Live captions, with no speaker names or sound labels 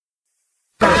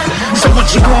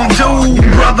what you gonna do,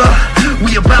 brother?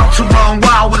 We about to run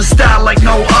wild with a style like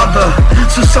no other.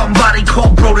 So somebody call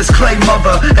Brodus Clay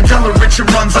mother and tell her Richard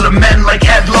Runz are the men like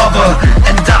Ed Lover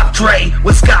and Doc Dre.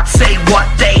 What Scott say, what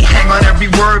they hang on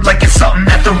every word like it's something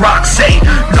that The Rock say.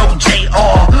 No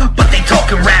JR, but they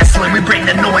talking wrestling. We bring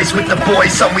the noise with the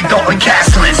boys, so we Dalton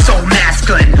Castlin. So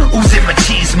masculine, oozing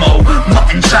machismo.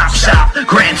 Mutton chop shop,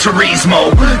 Gran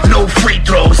Turismo. No free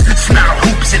throws, snarl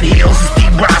hoops and heels. Steve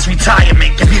Bras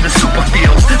retirement can be the super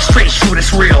feels. Straight shoot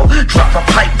it's real, drop a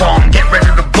pipe bomb. Get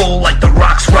ready to bull like The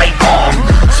Rock's right arm.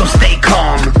 So stay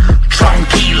calm,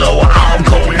 tranquilo. I'll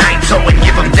go Naito and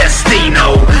give him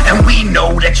Destino. And we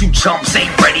know that you chumps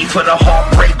ain't ready for the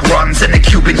heartbreak runs and the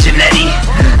Cuban Genetti.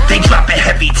 They drop it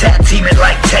heavy, tag team it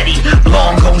like Teddy.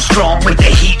 Long go strong with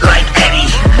the heat like Eddie.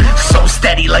 So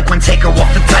steady like when Taker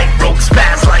walk the tightrope.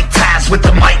 Spaz like Taz with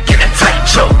the mic and a tight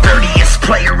choke. 30th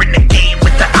player in the game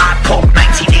with the eye poke.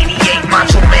 1988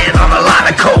 Macho Man on a line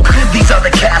of coke. These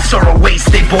other cats are a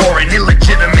waste, they boring.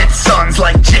 Illegitimate sons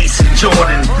like Jason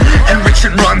Jordan. And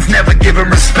Richard Runz never give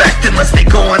him respect unless they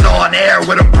going on air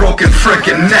with a broken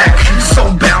frickin' neck.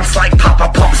 So bounce like Papa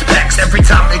Pump's pecs. Every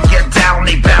time they get down,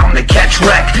 they bound to catch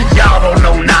wreck. Y'all don't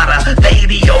know nada, they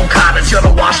the Okadas. You're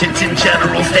the Washington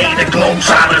Generals, they the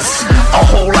Globetrotters. A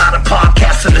whole lot of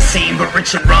podcasts in the scene, but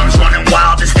Richard Runz running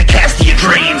wild is the cast of your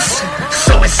dreams.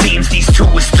 So it seems these two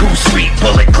is too sweet.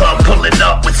 Bullet Club pulling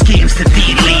up with schemes to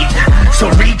delete. So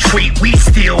retreat, we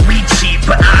steal, we cheat,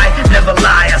 but I never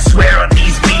lie, I swear on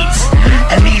these beats.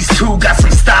 And these two got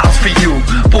some styles for you,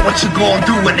 but what you gonna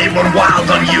do when they run wild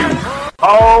on you?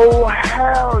 Oh,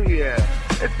 hell yeah.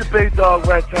 It's the Big Dog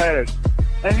Red Tires.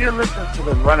 And you're listening to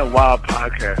the Running Wild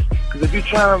podcast. Because if you're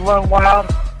trying to run wild,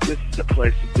 this is the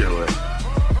place to do it.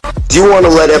 Do you want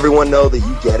to let everyone know that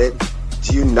you get it?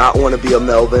 Do you not want to be a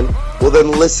Melvin? Well, then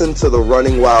listen to the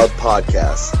Running Wild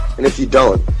podcast. And if you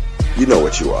don't, you know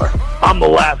what you are. I'm the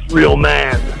last real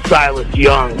man, Silas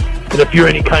Young. And if you're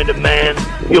any kind of man,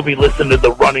 you'll be listening to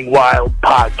the Running Wild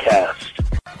podcast.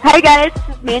 Hi guys,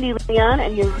 this is Mandy Leon,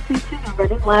 and you're listening to the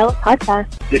Running Wild podcast.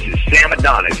 This is Sam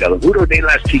Adonis, El Burro de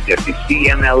las Chicas de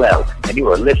CMLL, and you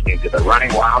are listening to the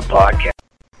Running Wild podcast.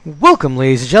 Welcome,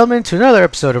 ladies and gentlemen, to another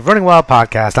episode of Running Wild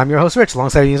Podcast. I'm your host, Rich,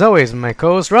 alongside me as always, my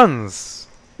co-host, Runz.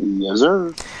 Yes,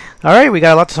 sir. All right, we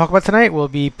got a lot to talk about tonight. We'll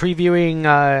be previewing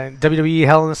WWE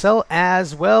Hell in a Cell,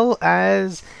 as well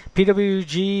as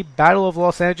PWG Battle of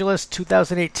Los Angeles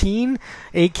 2018,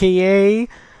 a.k.a.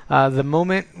 The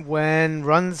moment when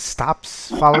Runz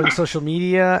stops following social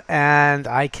media and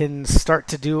I can start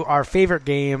to do our favorite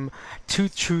game, Two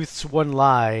Truths, One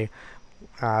Lie,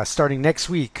 starting next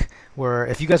week, where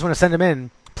if you guys want to send them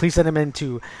in, please send them in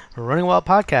to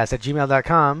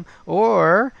runningwildpodcast@gmail.com,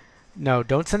 or, no,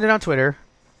 don't send it on Twitter,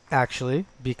 actually,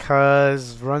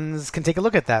 because Runz can take a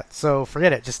look at that. So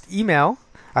forget it. Just email.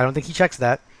 I don't think he checks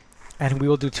that. And we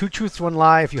will do Two Truths, One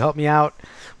Lie if you help me out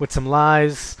with some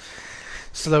lies,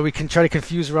 so that we can try to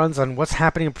confuse Runz on what's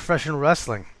happening in professional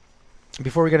wrestling.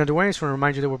 Before we get underway, I just want to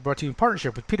remind you that we're brought to you in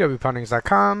partnership with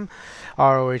PWPoundings.com,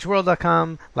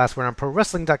 ROHWorld.com,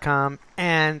 LastWordOnProWrestling.com,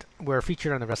 and we're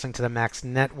featured on the Wrestling to the Max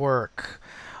network.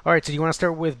 All right, so do you want to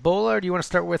start with Bola, or do you want to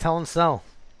start with Hell in a Cell?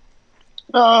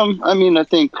 I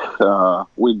think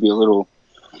we'd be a little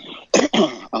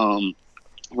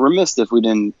remiss if we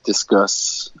didn't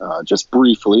discuss just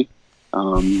briefly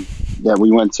that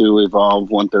we went to Evolve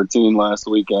 113 last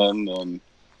weekend, and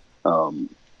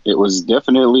it was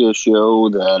definitely a show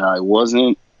that I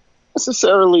wasn't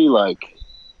necessarily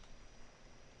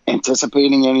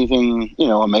anticipating anything,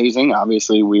 amazing.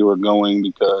 Obviously, we were going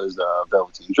because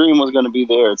Velveteen Dream was going to be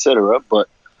there, etc. But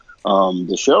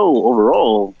the show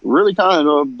overall really kind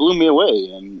of blew me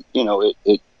away, and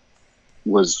it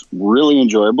was really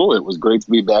enjoyable. It was great to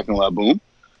be back in La Boom,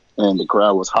 and the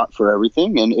crowd was hot for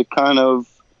everything, and it kind of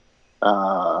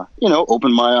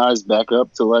opened my eyes back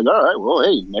up to all right, well,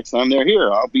 hey, next time they're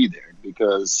here, I'll be there,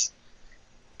 because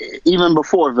even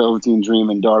before Velveteen Dream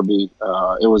and Darby,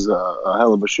 it was a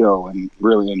hell of a show and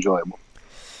really enjoyable.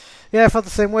 Yeah, I felt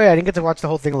the same way. I didn't get to watch the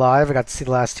whole thing live. I got to see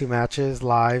the last two matches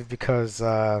live because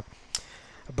I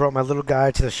brought my little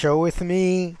guy to the show with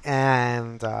me,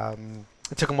 and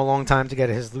it took him a long time to get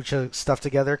his lucha stuff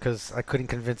together because I couldn't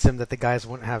convince him that the guys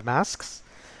wouldn't have masks.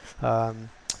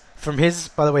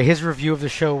 By the way, his review of the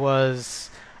show was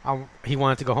he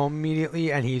wanted to go home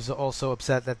immediately, and he's also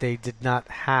upset that they did not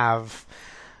have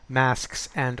masks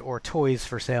and or toys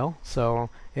for sale. So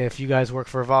if you guys work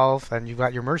for Evolve and you've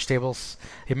got your merch tables,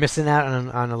 you're missing out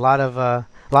on a lot of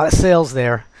sales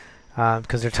there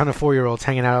because there are a ton of 4-year-olds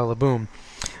hanging out at La Boom.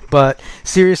 But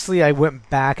seriously, I went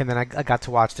back and then I got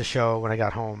to watch the show when I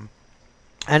got home,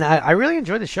 and I really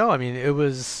enjoyed the show. I mean, it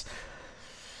was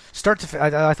start to.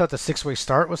 I thought the 6-way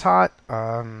start was hot.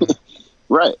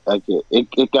 Right, like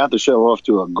it got the show off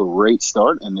to a great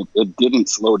start, and it didn't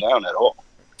slow down at all.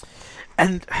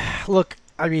 And look,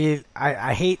 I mean,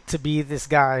 I hate to be this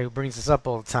guy who brings this up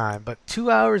all the time, but 2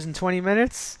 hours and 20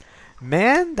 minutes,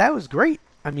 man, that was great.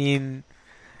 I mean,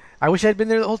 I wish I'd been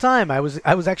there the whole time. I was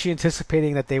actually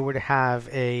anticipating that they would have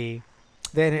an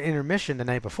intermission the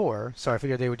night before, so I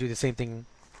figured they would do the same thing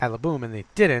at La Boom, and they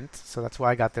didn't. So that's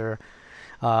why I got there.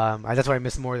 That's why I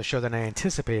missed more of the show than I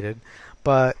anticipated.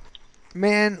 But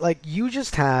man, like, you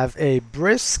just have a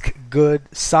brisk, good,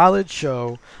 solid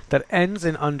show that ends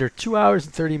in under 2 hours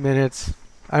and 30 minutes.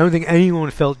 I don't think anyone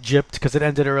felt gypped because it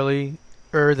ended earlier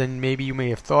than maybe you may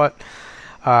have thought.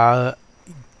 I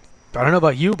don't know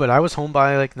about you, but I was home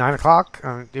by like 9 o'clock.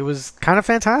 It was kind of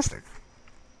fantastic.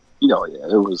 Oh, yeah,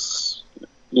 it was,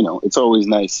 it's always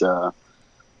nice,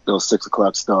 those 6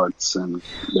 o'clock starts, and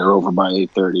they're over by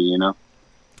 8:30,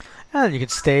 And you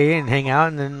could stay and hang out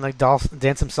and then like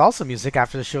dance some salsa music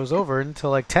after the show's over until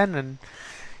like 10 and,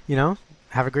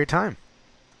 have a great time.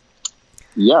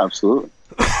 Yeah, absolutely.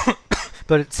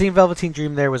 But seeing Velveteen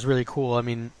Dream there was really cool. I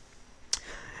mean,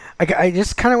 I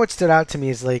just kind of what stood out to me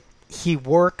is like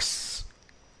he's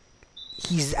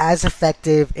as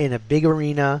effective in a big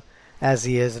arena as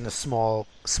he is in a small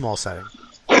setting.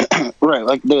 Right,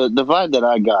 like the vibe that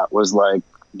I got was like,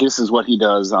 this is what he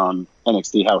does on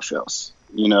NXT house shows.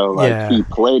 He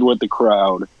played with the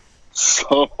crowd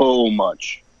so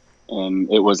much,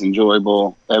 and it was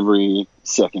enjoyable every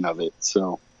second of it.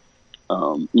 So,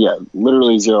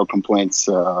 literally zero complaints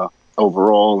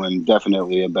overall, and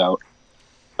definitely about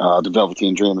the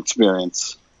Velveteen Dream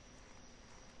experience.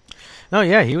 No,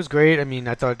 yeah, he was great. I mean,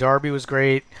 I thought Darby was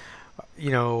great.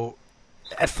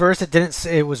 At first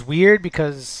it was weird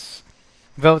because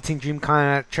Velveteen Dream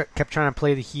kind of kept trying to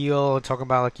play the heel and talking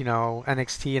about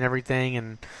NXT and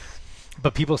everything,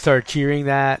 but people started cheering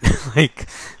that,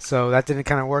 so that didn't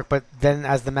kind of work. But then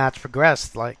as the match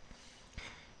progressed,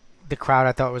 the crowd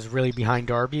I thought was really behind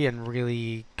Darby and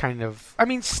really kind of, I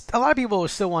mean, a lot of people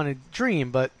still wanted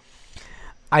Dream, but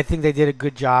I think they did a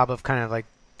good job of kind of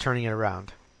turning it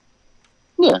around.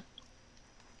 Yeah.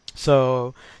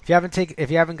 So if you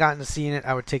haven't gotten to see it,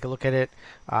 I would take a look at it.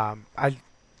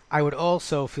 I would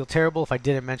also feel terrible if I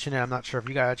didn't mention it. I'm not sure if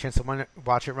you got a chance to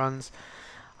watch it, Runz.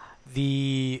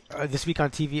 This week on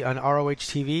TV, on ROH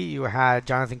TV, you had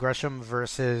Jonathan Gresham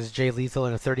versus Jay Lethal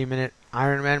in a 30-minute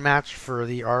Iron Man match for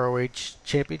the ROH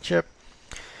Championship.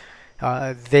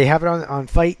 They have it on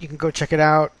Fight. You can go check it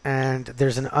out, and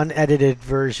there's an unedited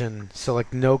version, so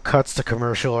no cuts to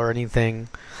commercial or anything.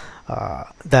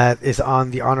 That is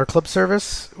on the Honor Club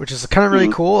service, which is kind of really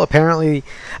cool. Apparently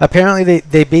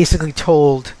they basically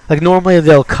told, normally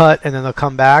they'll cut and then they'll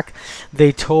come back.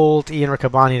 They told Ian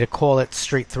Riccaboni to call it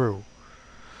straight through.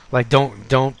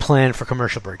 Don't plan for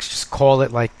commercial breaks. Just call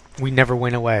it like we never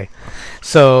went away.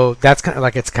 So that's kind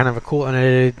of it's kind of a cool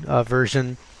unedited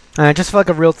version. And I just felt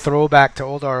like a real throwback to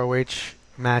old ROH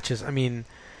matches. I mean,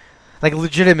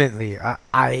 legitimately,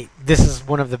 this is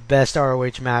one of the best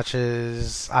ROH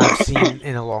matches I've seen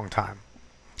in a long time.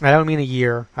 I don't mean a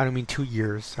year. I don't mean 2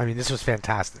 years. I mean, this was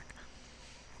fantastic.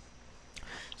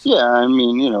 Yeah, I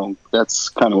mean, that's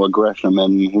kind of what Gresham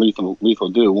and Lethal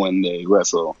do when they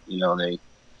wrestle.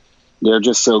 They're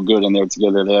just so good and they're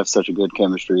together. They have such a good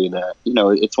chemistry that,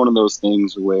 it's one of those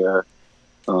things where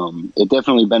it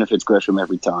definitely benefits Gresham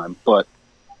every time. But,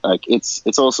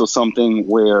 it's also something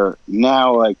where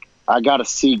now, I got to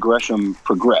see Gresham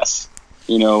progress,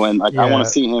 and I want to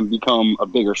see him become a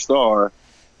bigger star,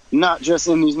 not just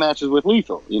in these matches with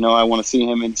Lethal. I want to see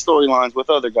him in storylines with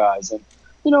other guys. And,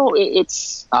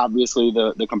 it's obviously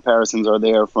the comparisons are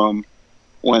there from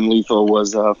when Lethal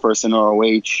was first in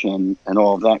ROH and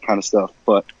all of that kind of stuff.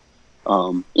 But,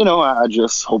 I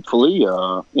just hopefully,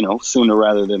 sooner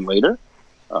rather than later,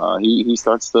 he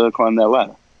starts to climb that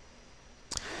ladder.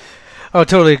 Oh,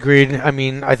 totally agreed. I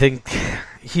mean, I think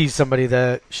he's somebody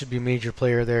that should be a major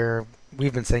player there.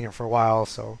 We've been saying it for a while,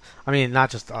 so I mean, not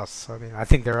just us. I mean, I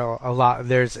think there are a lot.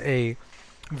 There's a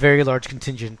very large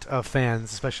contingent of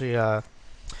fans, especially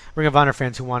Ring of Honor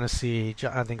fans, who want to see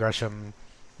Jonathan Gresham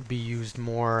be used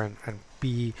more and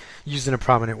be used in a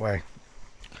prominent way.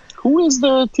 Who is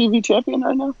the TV champion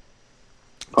right now?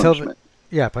 Punishment.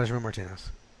 Punishment Martinez.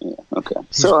 Yeah. Okay.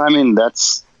 So I mean,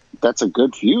 that's a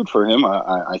good feud for him.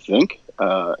 I think.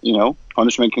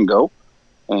 Punishment can go.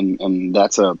 And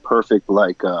that's a perfect,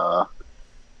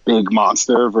 big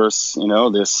monster versus,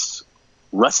 this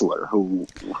wrestler who,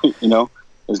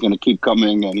 is going to keep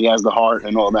coming and he has the heart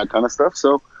and all that kind of stuff.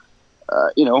 So,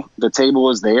 the table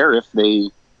is there if they,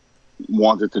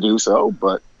 wanted to do so,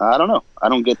 but I don't know. I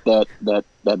don't get that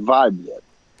vibe yet.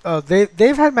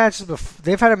 They've had matches.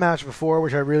 They've had a match before,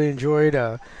 which I really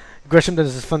enjoyed. Gresham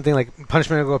does this fun thing, like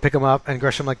Punishment will go pick him up, and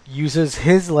Gresham like uses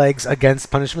his legs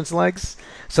against Punishment's legs,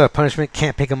 so that Punishment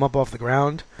can't pick him up off the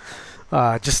ground.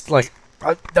 Just like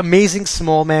amazing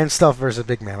small man stuff versus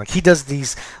big man. Like he does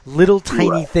these little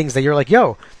tiny things that you're like,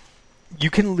 yo, you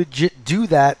can legit do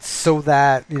that so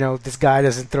that this guy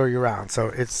doesn't throw you around.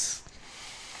 So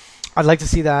I'd like to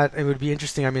see that. It would be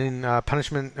interesting. I mean,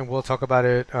 Punishment, and we'll talk about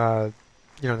it,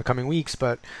 in the coming weeks.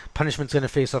 But Punishment's going to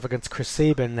face off against Chris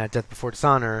Sabin at Death Before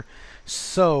Dishonor.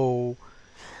 So,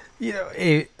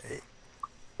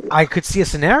 I could see a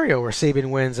scenario where Sabin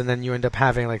wins, and then you end up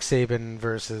having like Sabin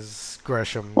versus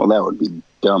Gresham. Well, that would be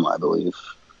dumb, I believe.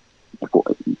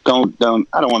 Don't.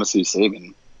 I don't want to see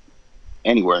Sabin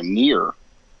anywhere near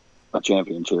a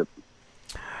championship.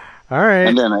 All right.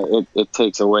 And then it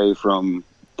takes away from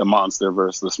the monster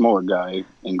versus the smaller guy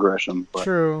in Gresham. But.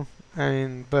 True. I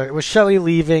mean, but with Shelley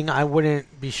leaving, I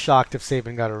wouldn't be shocked if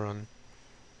Sabin got a run.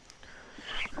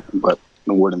 But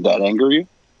wouldn't that anger you?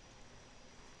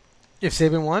 If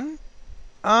Sabin won?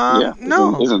 Yeah.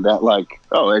 No. Isn't that like,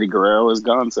 Eddie Guerrero is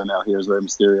gone, so now here's Rey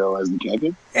Mysterio as the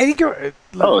champion? Eddie Guerrero.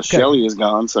 Okay. Shelley is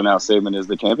gone, so now Sabin is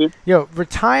the champion? Yo,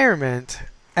 retirement,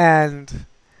 and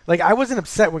like I wasn't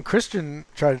upset when Christian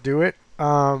tried to do it.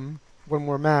 One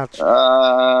more match.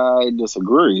 I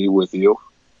disagree with you,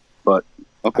 but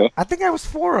okay. I think I was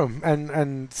for him,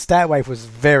 and Statwife was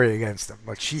very against him.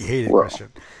 Like she hated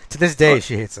Christian. To this day,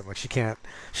 she hates him. Like she can't.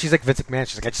 She's like Vince McMahon.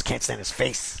 She's like, I just can't stand his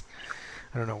face.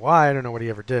 I don't know why. I don't know what he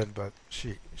ever did, but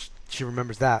she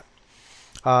remembers that.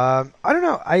 I don't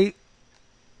know. I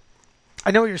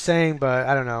know what you're saying, but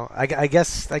I don't know. I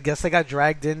guess I got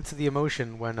dragged into the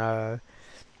emotion when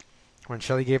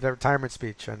Shelley gave that retirement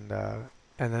speech, and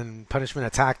then Punishment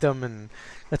attacked him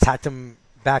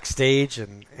backstage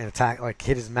and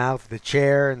hit his mouth with the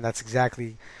chair, and that's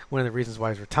exactly one of the reasons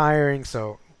why he's retiring.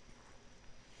 So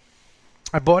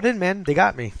I bought in, man. They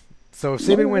got me. So if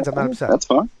Sabin wins, I'm not upset. That's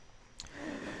fine.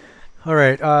 All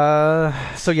right.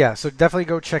 So definitely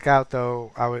go check out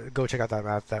I would go check out that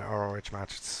ROH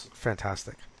match. It's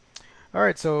fantastic. All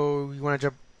right. So you want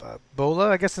to jump Bola,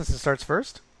 I guess, since it starts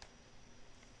first.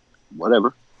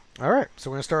 Whatever. All right. So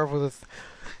we're gonna start off with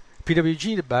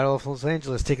PWG, the Battle of Los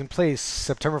Angeles, taking place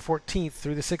September 14th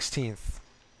through the 16th.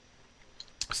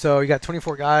 So you got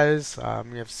 24 guys.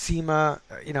 You have SEMA.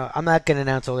 I'm not gonna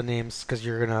announce all the names because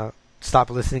you're gonna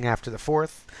stop listening after the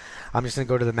 4th. I'm just gonna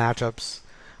go to the matchups.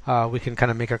 We can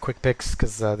kind of make our quick picks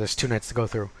because there's 2 nights to go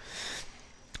through.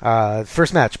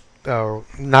 First match,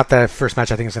 not that first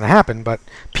match I think is going to happen, but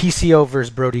PCO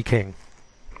versus Brody King.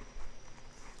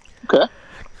 Okay.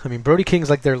 I mean, Brody King's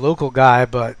like their local guy,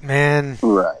 but man,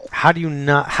 right. How do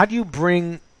you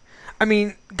bring? I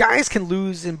mean, guys can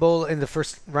lose in Bola in the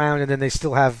first round, and then they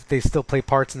still play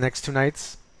parts in the next 2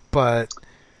 nights, but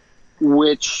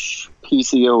which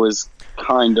PCO is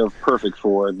kind of perfect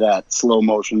for that slow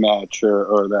motion match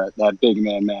or that big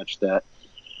man match that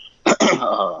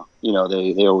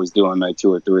they always do on night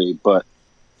 2 or 3. But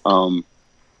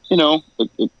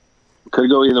it could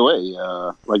go either way.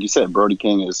 Like you said, Brody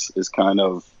King is kind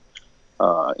of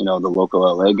the local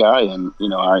LA guy, and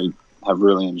I have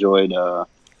really enjoyed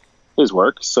his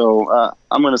work. So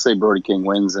I'm going to say Brody King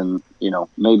wins, and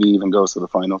maybe even goes to the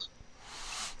finals.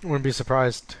 Wouldn't be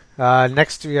surprised.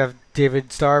 Next, we have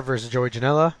David Starr versus Joey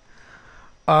Janela.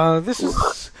 This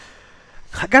is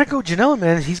I gotta go Janela,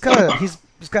 man. He's got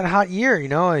a hot year.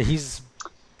 He's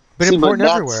been important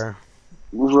everywhere.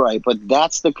 Right, but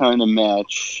that's the kind of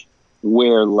match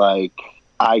where like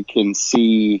I can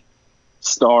see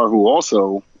Starr, who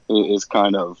also is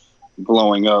kind of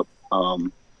blowing up. A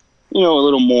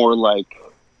little more like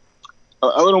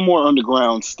a little more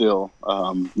underground still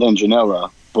than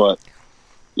Janela, but.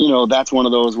 That's one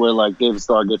of those where, like, David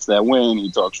Starr gets that win,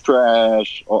 he talks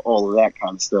trash, all of that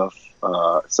kind of stuff.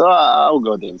 So I'll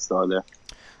go David Starr there.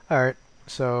 All right.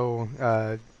 So,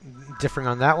 differing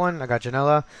on that one, I got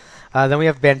Janela. Then we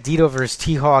have Bandito versus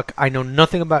T-Hawk. I know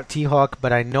nothing about T-Hawk,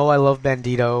 but I know I love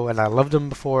Bandito, and I loved him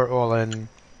before All In.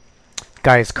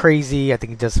 Guy is crazy. I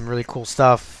think he does some really cool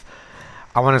stuff.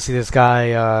 I want to see this guy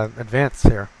advance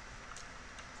here.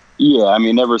 Yeah, I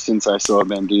mean, ever since I saw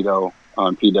Bandito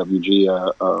on PWG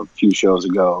a few shows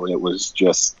ago, it was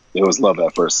love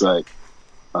at first sight.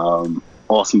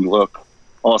 Awesome look,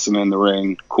 awesome in the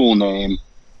ring, cool name.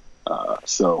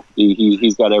 So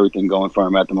he's got everything going for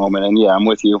him at the moment. And yeah, I'm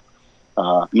with you.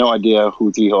 No idea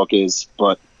who T-Hawk is,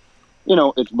 but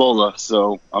it's Bola,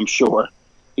 so I'm sure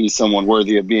he's someone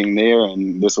worthy of being there,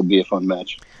 and this will be a fun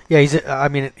match. Yeah, I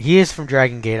mean, he is from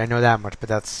Dragon Gate. I know that much, but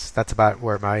that's about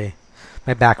where my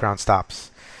background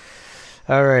stops.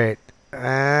 All right,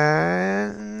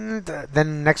 and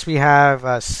then next we have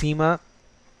Seema,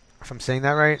 if I'm saying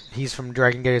that right. He's from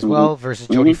Dragon Gate as well, versus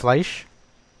Jody Fleisch.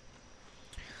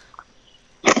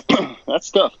 That's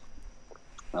tough.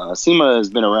 Seema has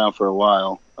been around for a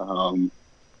while,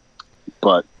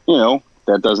 but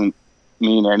that doesn't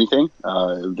mean anything.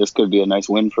 This could be a nice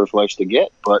win for Fleisch to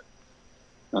get, but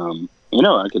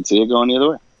I could see it going the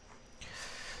other way.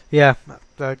 Yeah,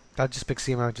 I'll just pick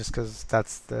Seema just because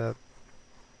that's the.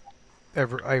 I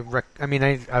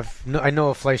know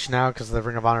of Fleisch now because of the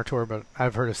Ring of Honor tour, but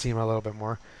I've heard of Seema a little bit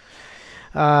more.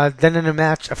 Then in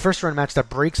a first run match that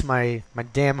breaks my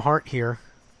damn heart here.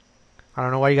 I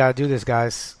don't know why you gotta do this,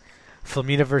 guys.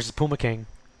 Flamita versus Puma King.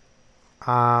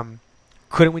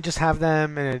 Couldn't we just have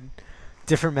them in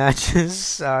different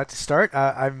matches to start?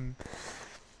 I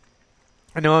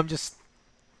know I'm just,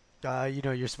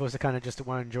 you're supposed to kind of just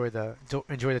want to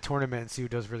enjoy the tournament and see who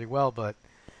does really well, but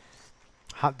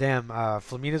hot damn,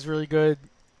 Flamita's really good.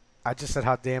 I just said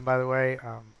hot damn, by the way.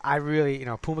 I really,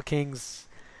 Puma King's,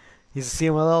 he's a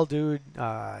CMLL dude.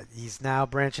 He's now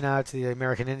branching out to the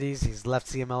American Indies. He's left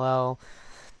CMLL.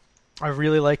 I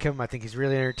really like him. I think he's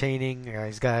really entertaining.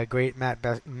 He's got a great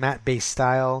mat-based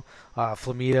style.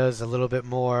 Flamita's a little bit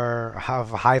more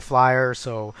of a high flyer,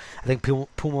 so I think Puma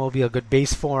will be a good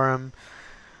base for him.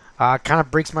 Kind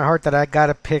of breaks my heart that I got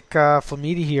to pick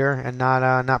Flamita here and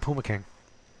not Puma King.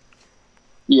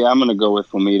 Yeah, I'm going to go with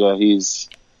Flamita.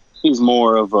 He's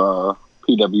more of a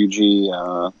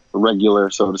PWG regular,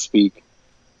 so to speak.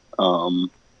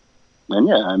 And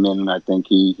yeah, I think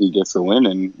he gets a win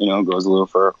and goes a little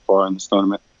far in this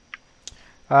tournament.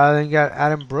 Then you got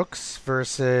Adam Brooks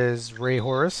versus Ray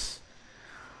Horace.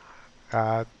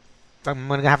 I'm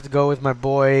gonna have to go with my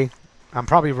boy. I'm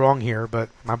probably wrong here, but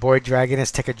my boy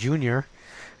Dragonus Tekka Jr.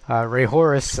 Ray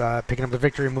Horace picking up the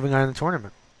victory, and moving on in the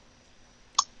tournament.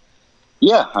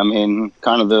 Yeah,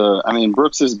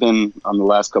 Brooks has been on the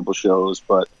last couple shows,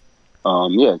 but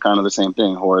kind of the same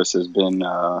thing. Horace has been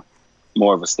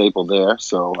more of a staple there,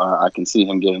 so I can see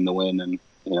him getting the win and,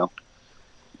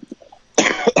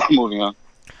 moving on.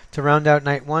 To round out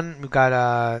night one, we've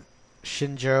got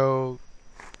Shinjo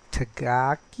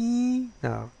Takagi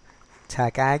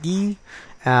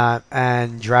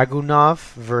and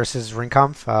Dragunov versus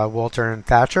Ringkampf, Walter and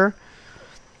Thatcher.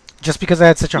 Just because I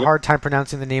had such a hard time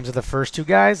pronouncing the names of the first two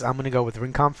guys, I'm going to go with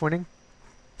Ringkampf winning.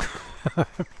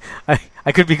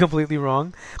 I could be completely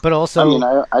wrong, but also...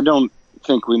 I don't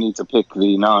think we need to pick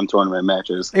the non-tournament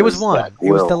matches. It was one.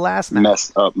 It was the last match.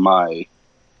 Mess up my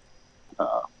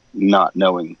not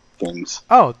knowing things.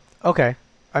 Oh, okay.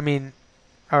 All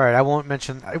right, I won't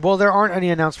mention... Well, there aren't any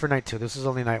announced for night two. This is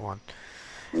only night one.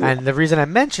 Yeah. And the reason I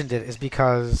mentioned it is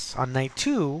because on night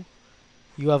two,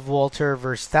 you have Walter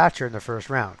versus Thatcher in the first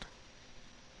round.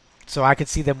 So I could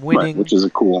see them winning. Right, which is a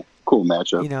cool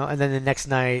matchup. And then the next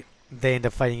night, they end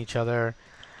up fighting each other.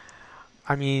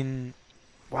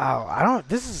 Wow,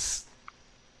 this is...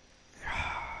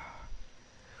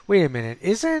 Wait a minute,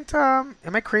 isn't, am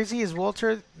I crazy? Isn't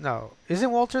Walter the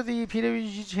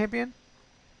PWG champion?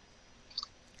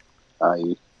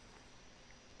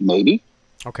 Maybe.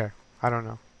 Okay, I don't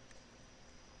know.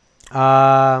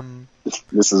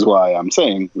 This is why I'm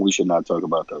saying we should not talk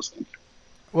about those things.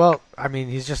 Well,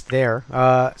 he's just there.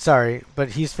 Sorry, but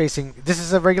he's facing... This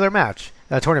is a regular match.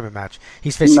 A tournament match.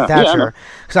 He's facing Thatcher.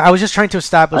 So I was just trying to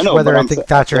establish whether I think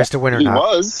Thatcher has to win or not. He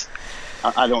was.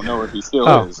 I don't know if he still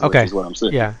is. Okay. Which is what I'm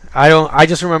saying. Yeah, I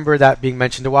just remember that being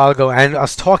mentioned a while ago and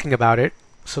us talking about it.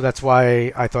 So that's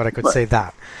why I thought I could say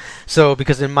that. So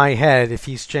because in my head, if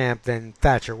he's champ, then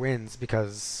Thatcher wins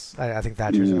because I think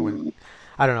Thatcher's going to win.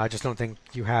 I don't know. I just don't think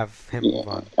you have him move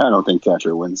on. I don't think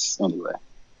Thatcher wins anyway.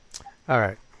 All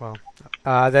right. Well,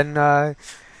 then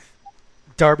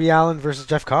Darby Allin versus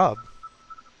Jeff Cobb.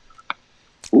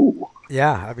 Ooh.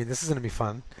 Yeah, this is going to be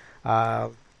fun.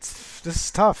 This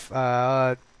is tough.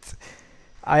 But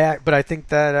I think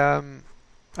that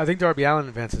I think Darby Allin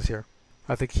advances here.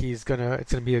 I think it's gonna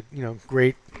be a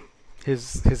great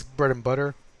his bread and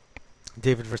butter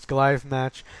David versus Goliath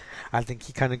match. I think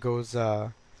he kind of goes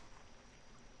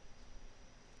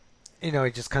it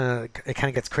kind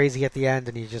of gets crazy at the end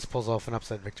and he just pulls off an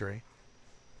upset victory.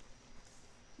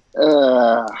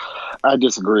 I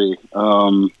disagree.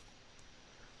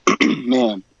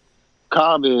 Man,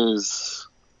 Cobb is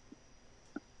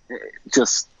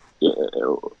just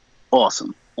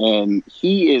awesome. And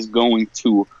he is going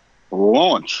to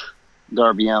launch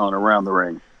Darby Allin around the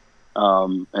ring.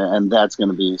 And that's going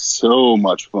to be so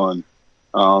much fun.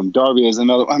 Darby is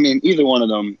another... either one of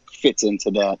them fits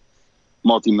into that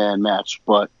multi-man match.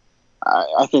 But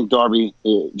I think Darby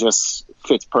just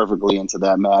fits perfectly into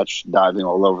that match, diving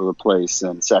all over the place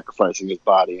and sacrificing his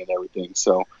body and everything.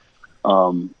 So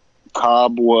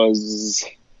Cobb was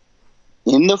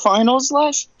in the finals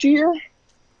last year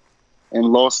and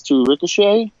lost to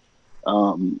Ricochet.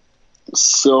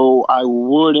 So I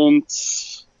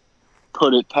wouldn't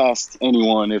put it past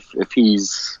anyone if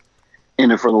he's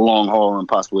in it for the long haul and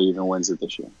possibly even wins it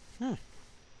this year. All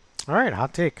right,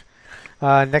 hot take.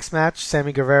 Next match,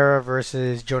 Sammy Guevara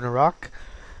versus Jonah Rock.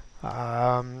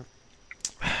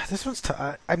 This one's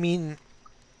tough. I mean,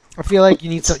 I feel like you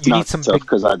need some tough big...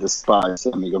 because I despise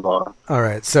Sammy Guevara. All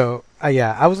right, so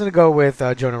I was gonna go with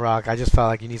Jonah Rock. I just felt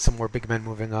like you need some more big men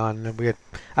moving on, and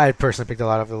I had personally picked a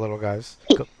lot of the little guys.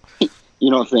 Cool. You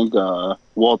don't think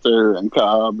Walter and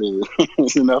Cobb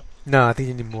is enough? No, I think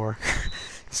you need more.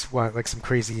 Just want like some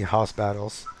crazy house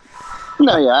battles.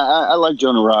 No, yeah, I like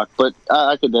Jonah Rock, but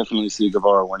I could definitely see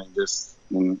Guevara winning this.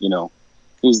 And,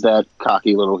 he's that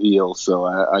cocky little heel, so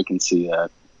I can see that.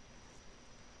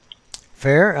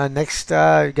 Fair. Next,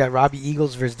 you got Robbie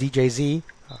Eagles versus DJZ.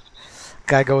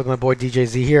 Gotta go with my boy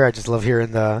DJZ here. I just love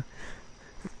hearing the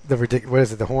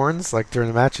the horns like during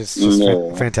the match. It's just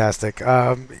fantastic.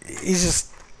 He's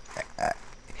just,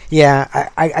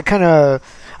 I kind of,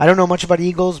 I don't know much about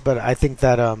Eagles, but I think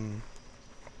that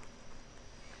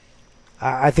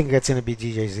I think that's gonna be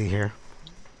DJZ here.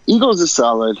 Eagles is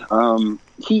solid.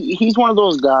 He's one of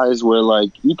those guys where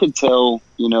like you could tell,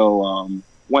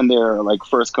 when they're like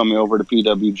first coming over to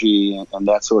PWG and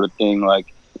that sort of thing,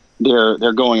 like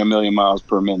they're going a million miles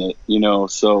per minute,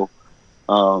 so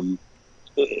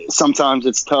sometimes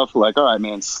it's tough, like, all right,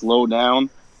 man, slow down,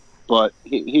 but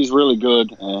he's really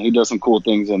good and he does some cool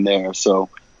things in there. So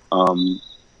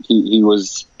he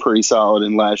was pretty solid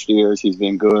in last year's. He's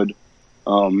been good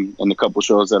in the couple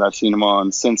shows that I've seen him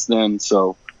on since then,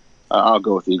 so I'll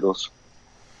go with Eagles.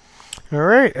 All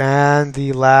right, and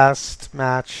the last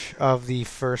match of the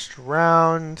first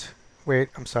round. Wait,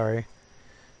 I'm sorry.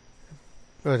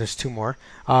 Oh, there's two more.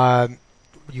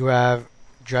 You have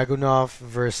Dragunov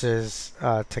versus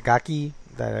Tagaki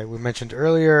that we mentioned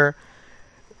earlier.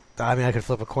 I mean, I could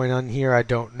flip a coin on here. I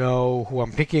don't know who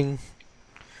I'm picking.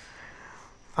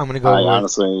 I'm going to go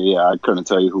honestly, I couldn't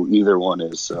tell you who either one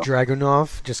is. So.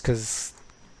 Dragunov, just because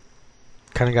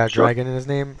kind of got dragon in his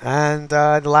name. And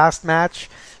the last match,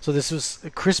 so this was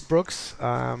Chris Brooks.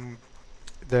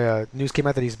 The news came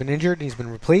out that he's been injured and he's been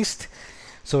replaced.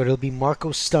 So it'll be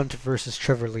Marco Stunt versus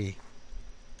Trevor Lee.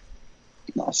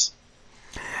 Nice.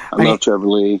 I love Trevor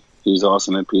Lee. He's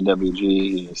awesome at PWG.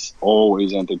 He's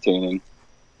always entertaining.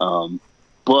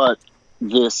 But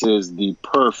this is the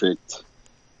perfect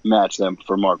match then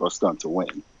for Marco Stunt to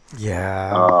win.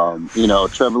 Yeah.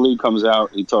 Trevor Lee comes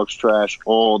out, he talks trash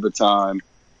all the time,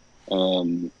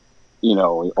 and he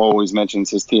always mentions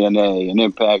his TNA and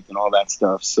Impact and all that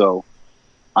stuff. So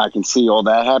I can see all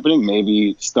that happening.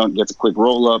 Maybe Stunt gets a quick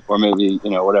roll up, or maybe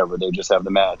whatever. They just have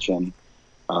the match, and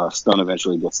Stunt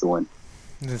eventually gets the win.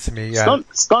 That's me. Yeah.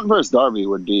 Stunt versus Darby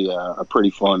would be a pretty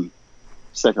fun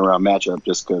second round matchup,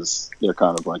 just because they're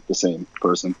kind of like the same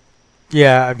person.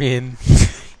 Yeah, I mean,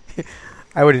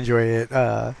 I would enjoy it.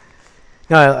 No,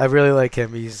 I really like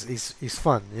him. He's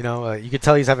fun. You could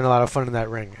tell he's having a lot of fun in that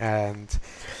ring, and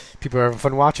people are having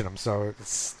fun watching him. So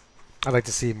I'd like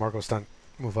to see Marco Stunt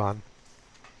move on.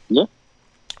 Yeah.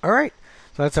 All right.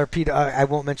 So that's our I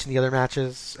won't mention the other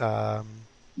matches. No,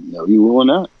 you will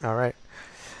not. All right.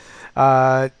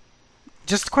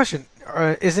 Just a question.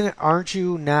 Aren't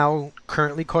you now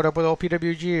currently caught up with all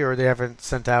PWG, or they haven't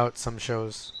sent out some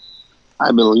shows?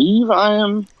 I believe I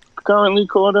am currently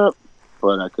caught up,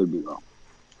 but I could be wrong.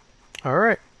 All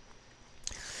right.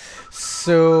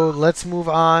 So let's move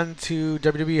on to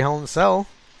WWE Hell in a Cell.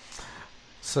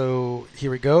 So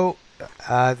here we go.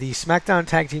 The SmackDown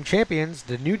Tag Team Champions,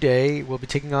 The New Day, will be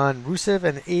taking on Rusev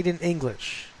and Aiden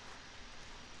English.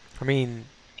 I mean,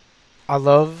 I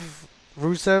love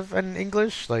Rusev and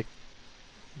English. Like,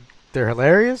 they're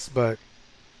hilarious, but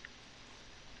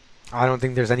I don't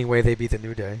think there's any way they beat The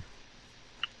New Day.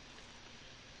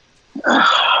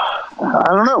 I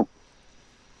don't know.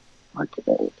 Like,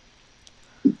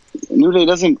 New Day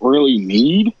doesn't really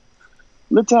need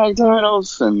the tag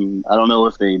titles, and I don't know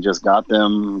if they just got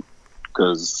them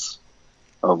because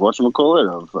of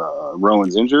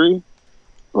Rowan's injury,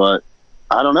 but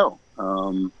I don't know.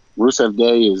 Rusev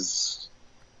Day is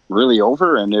really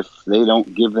over, and if they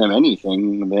don't give them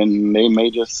anything, then they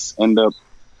may just end up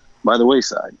by the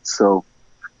wayside. So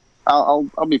I'll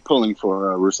be pulling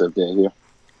for Rusev Day here.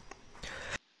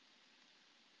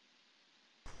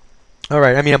 All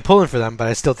right, I mean, I'm pulling for them, but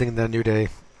I still think the New Day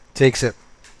takes it.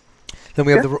 Then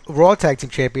we have the Raw Tag Team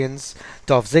Champions,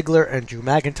 Dolph Ziggler and Drew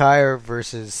McIntyre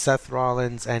versus Seth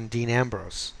Rollins and Dean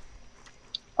Ambrose.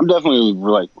 I'm definitely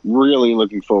really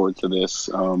looking forward to this.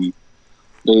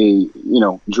 They,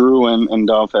 Drew and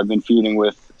Dolph have been feuding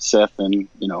with Seth and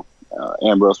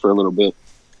Ambrose for a little bit,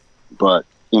 but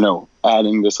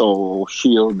adding this whole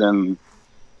Shield and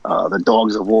the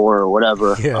Dogs of War or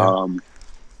whatever,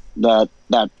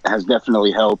 that has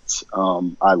definitely helped.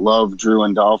 I love Drew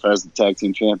and Dolph as the tag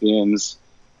team champions.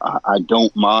 I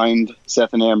don't mind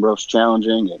Seth and Ambrose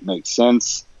challenging. It makes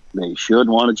sense. They should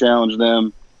want to challenge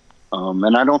them.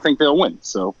 And I don't think they'll win.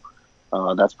 So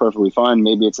that's perfectly fine.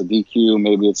 Maybe it's a DQ.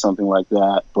 Maybe it's something like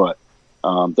that. But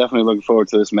definitely looking forward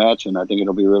to this match, and I think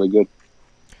it'll be really good.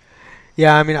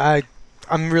 Yeah, I mean,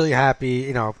 I'm really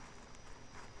happy,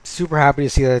 super happy to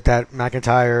see that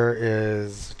McIntyre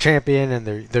is champion and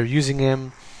they're using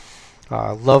him.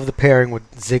 Love the pairing with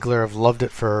Ziggler. I've loved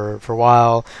it for a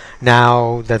while.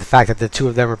 Now that the fact that the two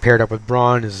of them are paired up with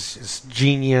Braun is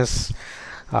genius.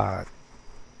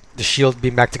 The Shield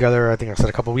being back together, I think I said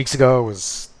a couple weeks ago,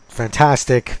 was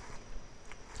fantastic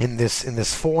in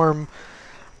this form.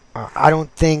 I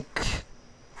don't think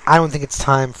it's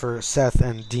time for Seth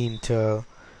and Dean to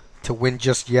win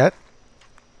just yet.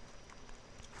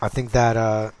 I think that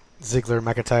Ziggler and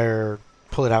McIntyre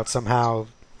pull it out somehow,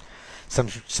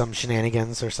 some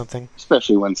shenanigans or something.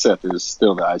 Especially when Seth is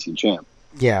still the IC champ.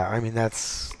 Yeah, I mean I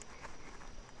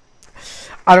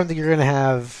don't think you're gonna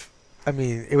have. I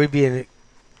mean, it would be a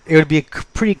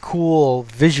pretty cool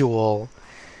visual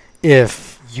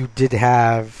if you did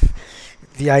have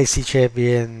the IC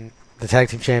champion, the tag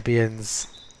team champions,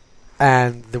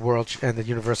 and the world and the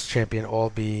Universal champion all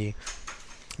be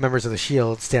members of the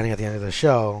Shield standing at the end of the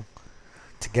show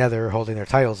together holding their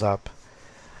titles up.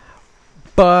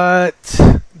 But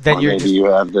then maybe you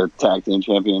have the tag team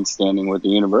champion standing with the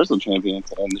Universal champion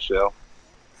to end the show.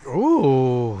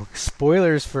 Ooh,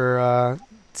 spoilers for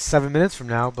 7 minutes from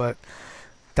now, but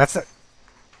that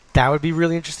would be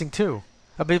really interesting too.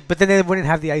 But then they wouldn't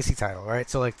have the IC title, right?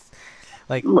 So like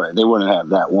right, they wouldn't have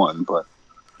that one, but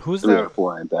who's 3 or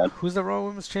 4 ain't bad. Who's the Raw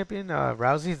Women's Champion?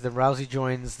 Rousey. Then Rousey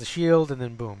joins the Shield, and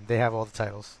then boom, they have all the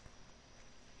titles.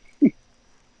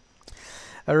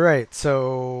 All right,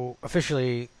 so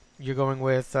officially, you're going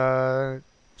with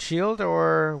Shield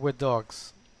or with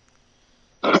Dogs?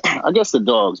 I guess the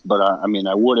Dogs, but I mean,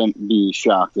 I wouldn't be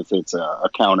shocked if it's a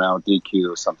count out,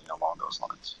 DQ, or something along those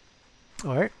lines.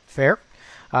 All right, fair.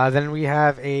 Then we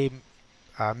have a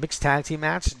mixed tag team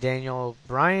match: Daniel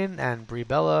Bryan and Brie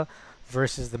Bella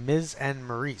versus The Miz and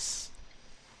Maurice.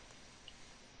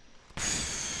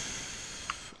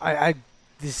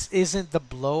 This isn't the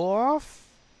blow off,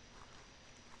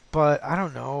 but I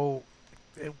don't know.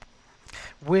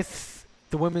 With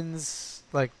the women's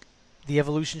the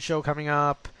Evolution show coming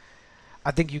up,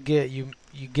 I think you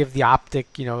give the optic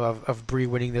of Brie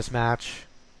winning this match.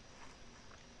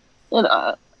 And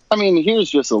I mean, here's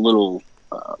just a little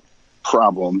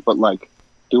problem, but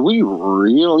do we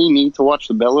really need to watch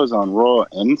the Bellas on Raw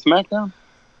and SmackDown?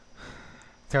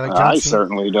 They're like I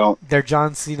certainly don't. They're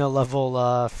John Cena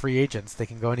level free agents. They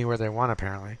can go anywhere they want,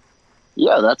 apparently.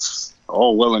 Yeah, that's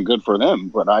all well and good for them,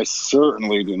 but I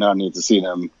certainly do not need to see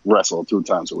them wrestle 2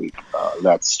 times a week.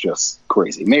 That's just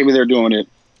crazy. Maybe they're doing it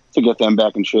to get them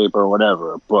back in shape or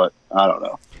whatever, but I don't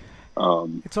know.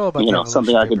 It's all about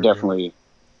something I could definitely.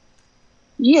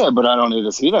 Yeah, but I don't need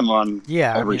to see them on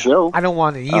every show. I don't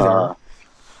want it either.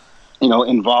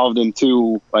 Involved in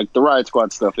 2, the Riot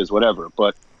Squad stuff is whatever,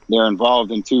 but they're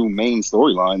involved in 2 main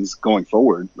storylines going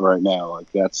forward right now.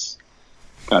 That's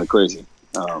kind of crazy.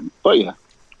 But yeah,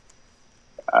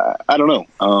 I don't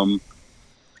know.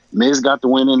 Miz got the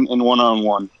win in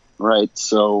one-on-one, right?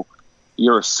 So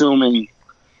you're assuming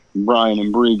Bryan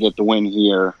and Brie get the win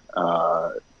here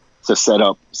to set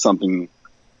up something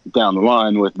down the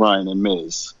line with Bryan and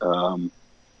Miz. So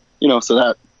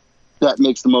that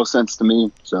makes the most sense to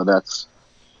me. So that's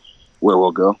where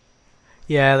we'll go.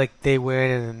 Yeah, they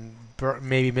win, and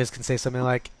maybe Miz can say something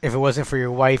like, "If it wasn't for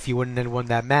your wife, you wouldn't have won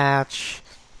that match."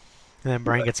 And then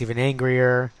Bryan gets even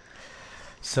angrier.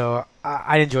 So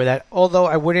I enjoy that. Although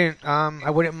I wouldn't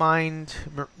mind,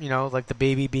 the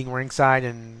baby being ringside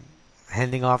and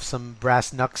handing off some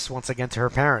brass knucks once again to her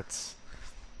parents.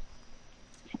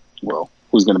 Well,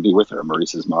 who's going to be with her?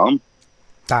 Maurice's mom?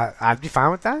 I'd be fine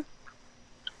with that.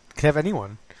 Could have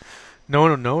anyone. No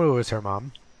one would know it was her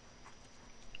mom.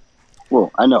 Well,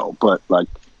 I know, but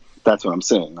that's what I'm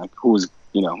saying. Who's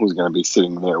going to be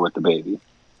sitting there with the baby?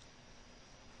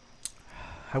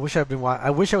 I wish I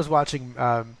was watching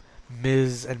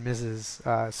Ms. and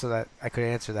Mrs. So that I could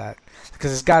answer that,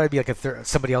 because there's got to be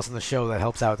somebody else in the show that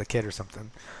helps out with the kid or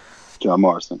something. John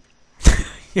Morrison.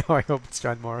 Yo, I hope it's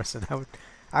John Morrison.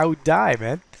 I would die,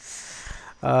 man.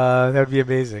 That would be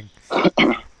amazing.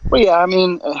 Well, yeah, I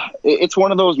mean, it's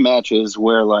one of those matches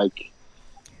where, like,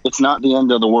 it's not the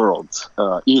end of the world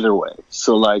either way.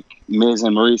 So, like, Miz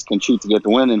and Maurice can cheat to get the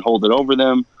win and hold it over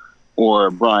them,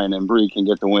 or Brian and Brie can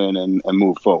get the win and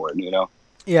move forward, you know?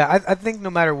 Yeah, I think no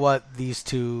matter what, these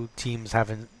two sides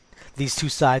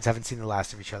haven't seen the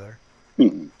last of each other.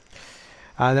 Mm-hmm.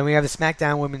 Then we have the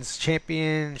SmackDown Women's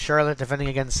Champion, Charlotte, defending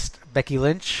against Becky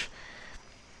Lynch.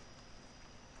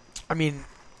 I mean,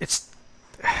 this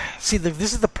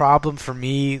is the problem for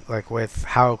me, like, with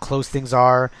how close things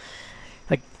are.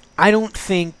 Like, I don't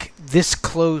think this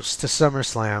close to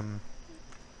SummerSlam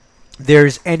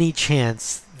there's any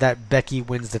chance that Becky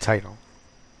wins the title.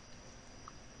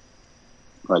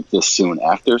 Like this soon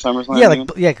after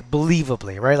SummerSlam? Yeah,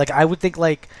 believably, right? Like, I would think,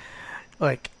 like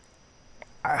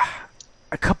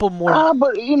a couple more.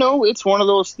 But, you know, it's one of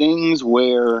those things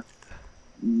where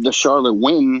the Charlotte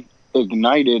win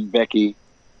ignited Becky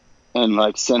and,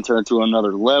 like, sent her to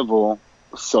another level.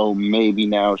 So maybe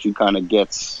now she kind of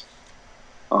gets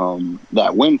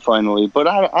that win finally. But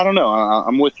I don't know.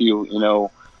 I'm with you. You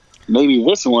know, maybe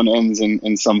this one ends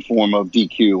in some form of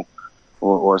DQ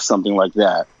or something like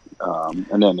that.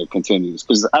 And then it continues,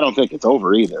 because I don't think it's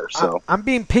over either. So I'm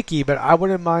being picky, but I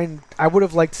wouldn't mind. I would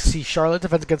have liked to see Charlotte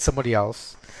defend against somebody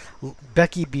else,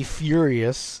 Becky be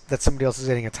furious that somebody else is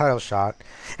getting a title shot,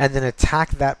 and then attack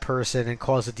that person and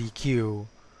cause a DQ.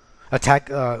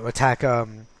 Attack.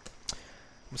 I'm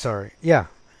sorry. Yeah,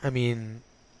 I mean,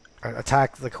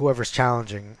 attack like whoever's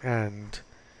challenging, and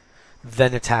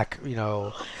then attack. You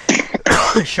know,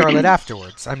 Charlotte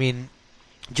afterwards. I mean,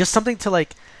 just something to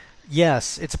like.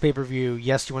 Yes, it's a pay-per-view.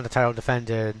 Yes, you want the title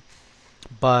defended,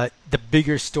 but the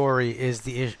bigger story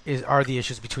are the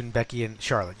issues between Becky and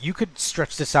Charlotte. You could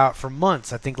stretch this out for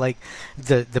months. I think like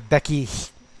the Becky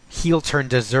heel turn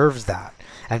deserves that,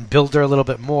 and build her a little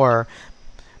bit more.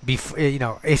 You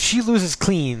know, if she loses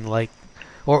clean, like,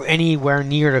 or anywhere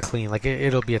near to clean, like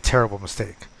it'll be a terrible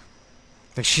mistake.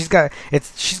 Like she's got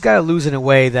to lose in a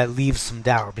way that leaves some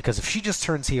doubt, because if she just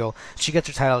turns heel, she gets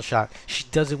her title shot, she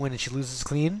doesn't win and she loses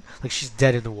clean, like she's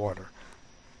dead in the water.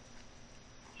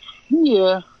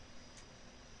 Yeah.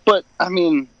 But I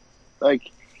mean,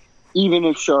 like, even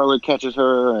if Charlotte catches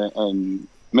her and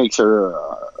makes her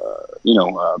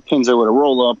pins her with a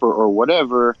roll up or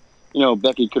whatever, you know,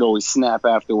 Becky could always snap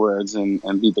afterwards and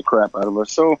beat the crap out of her.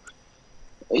 So,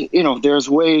 you know, there's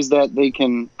ways that they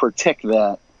can protect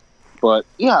that. But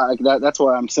yeah, that's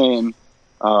why I'm saying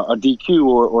a DQ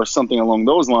or something along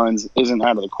those lines isn't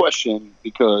out of the question,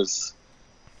 because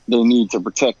they need to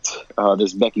protect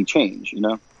this Becky change, you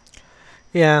know?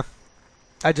 Yeah.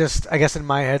 I guess in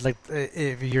my head, like,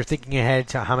 if you're thinking ahead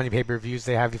to how many pay-per-views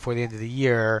they have before the end of the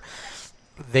year,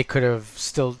 they could have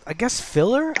still, I guess,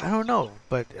 filler? I don't know.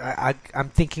 But I'm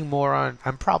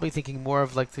probably thinking more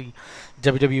of like the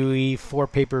WWE 4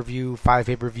 pay-per-view, 5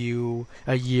 pay-per-view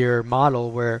a year model,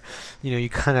 where, you know, you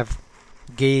kind of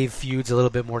gave feuds a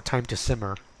little bit more time to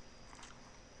simmer.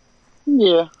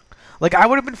 Yeah. Like, I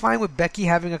would have been fine with Becky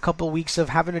having a couple weeks of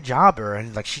having a jobber,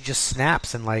 and like she just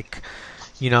snaps and, like,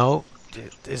 you know,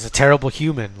 is a terrible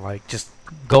human. Like, just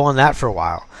go on that for a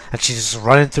while, and she's just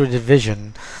running through the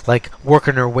division, like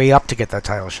working her way up to get that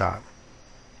title shot.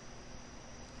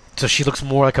 So she looks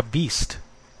more like a beast.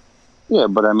 Yeah,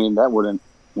 but I mean, that wouldn't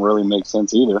really make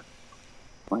sense either.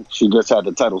 Like, she just had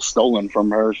the title stolen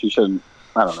from her. She shouldn't.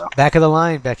 I don't know. Back of the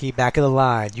line, Becky. Back of the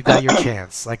line. You got your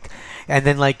chance. Like, and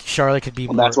then like Charlotte could be.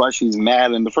 Well, that's why she's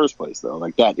mad in the first place, though.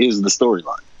 Like, that is the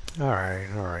storyline. All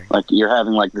right. Like, you're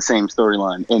having like the same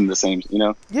storyline in the same, you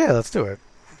know? Yeah, let's do it.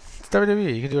 It's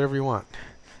WWE. You can do whatever you want.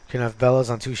 You can have Bellas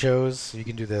on 2 shows. You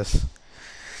can do this.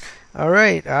 All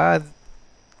right.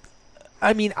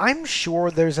 I mean, I'm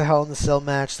sure there's a Hell in a Cell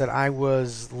match that I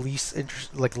was less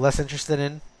interested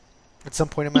in at some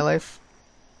point in my life,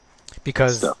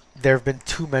 because there have been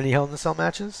too many Hell in a Cell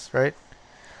matches, right?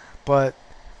 But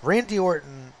Randy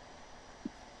Orton,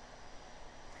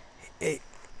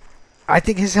 I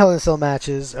think his Hell in a Cell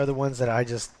matches are the ones that I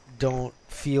just don't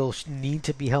feel need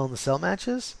to be Hell in a Cell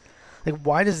matches. Like,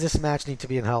 why does this match need to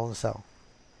be in Hell in a Cell?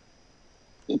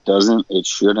 It doesn't. It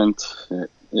shouldn't.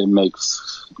 It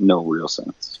makes no real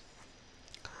sense.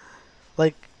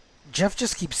 Like, Jeff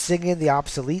just keeps singing the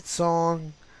obsolete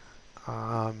song.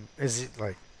 Is it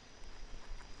like?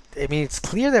 I mean, it's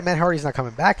clear that Matt Hardy's not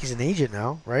coming back. He's an agent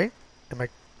now, right?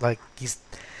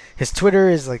 His Twitter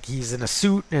is like he's in a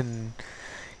suit, and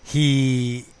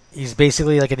he's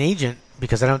basically like an agent,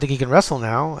 because I don't think he can wrestle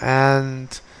now.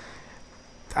 And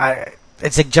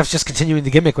it's like Jeff's just continuing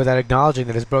the gimmick without acknowledging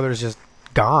that his brother is just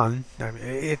gone. I mean,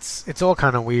 it's all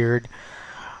kind of weird.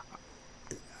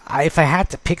 If I had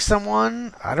to pick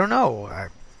someone, I don't know.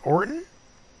 Orton?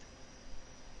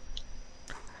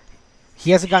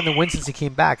 He hasn't gotten a win since he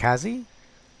came back, has he?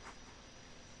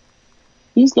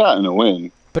 He's gotten a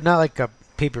win. But not like a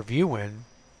pay-per-view win.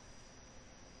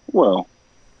 Well,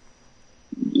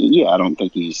 yeah, I don't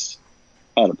think he's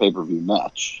had a pay-per-view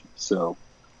match, so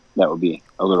that would be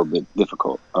a little bit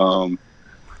difficult.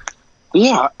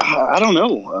 Yeah, I don't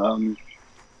know.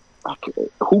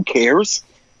 Who cares?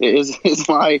 Is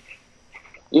my,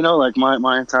 like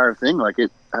my entire thing. Like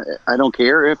I don't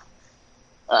care if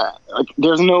like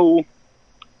there's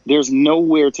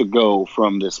nowhere to go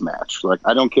from this match. Like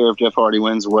I don't care if Jeff Hardy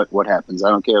wins, what happens. I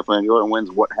don't care if Randy Orton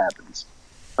wins, what happens.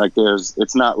 Like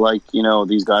it's not like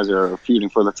these guys are feuding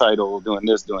for the title, doing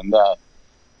this, doing that.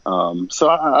 So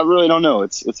I really don't know.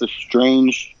 It's a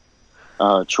strange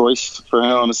choice for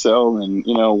Hell in a Cell, and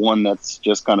one that's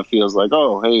just kind of feels like,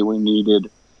 oh, hey, we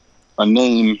needed a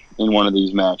name in one of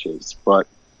these matches. But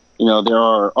there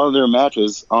are other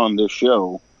matches on this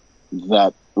show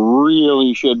that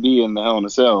really should be in the Hell in a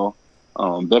Cell.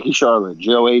 Becky Charlotte,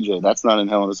 Joe AJ, that's not in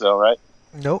Hell in a Cell, right?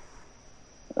 Nope.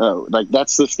 Like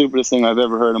that's the stupidest thing I've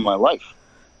ever heard in my life.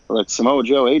 Like Samoa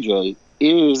Joe AJ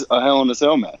is a Hell in a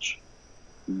Cell match.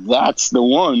 That's the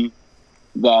one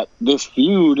that this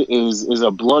feud is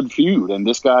a blood feud, and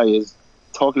this guy is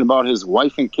talking about his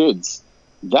wife and kids.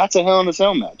 That's a Hell in a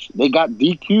Cell match. They got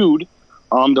DQ'd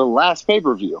on the last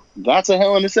pay-per-view. That's a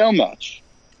Hell in a Cell match.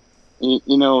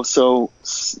 So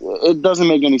it doesn't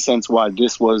make any sense why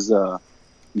this was the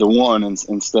one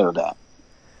instead of that.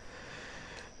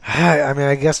 I mean,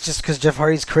 I guess just because Jeff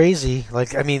Hardy's crazy.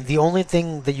 Like, I mean, the only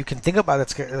thing that you can think about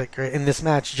that's like in this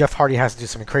match, Jeff Hardy has to do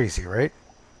something crazy, right?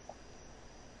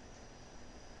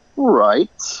 Right,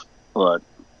 but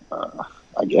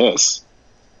I guess.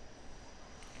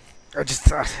 I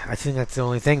think that's the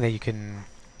only thing that you can.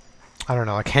 I don't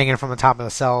know, like hanging from the top of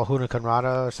the cell, Hurricane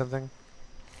Rana or something.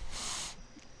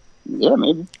 Yeah,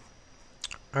 maybe.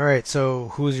 All right, so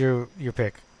who's your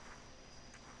pick?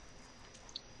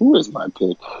 Who is my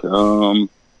pick?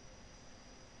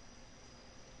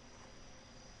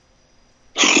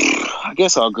 I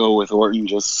guess I'll go with Orton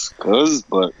just because,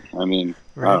 but I mean,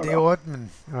 Randy Orton.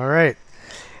 All right.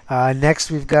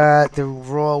 Next, we've got the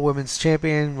Raw Women's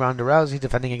Champion Ronda Rousey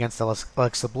defending against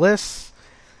Alexa Bliss.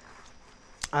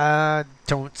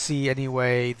 Don't see any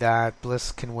way that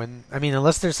Bliss can win. I mean,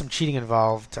 unless there's some cheating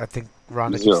involved, I think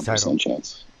Ronda gets the title. 0%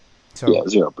 chance. So, yeah,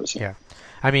 0%. Yeah.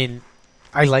 I mean,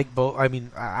 I like both. I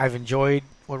mean, I've enjoyed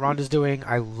what Ronda's doing.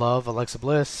 I love Alexa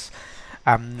Bliss.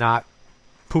 I'm not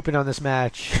pooping on this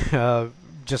match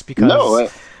just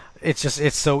because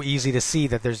it's so easy to see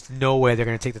that there's no way they're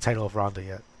going to take the title of Ronda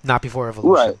yet. Not before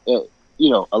Evolution.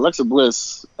 Right. Alexa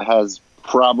Bliss has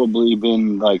probably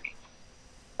been like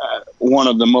one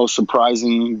of the most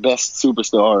surprising, best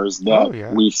superstars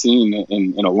that we've seen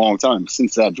in a long time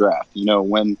since that draft.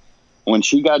 When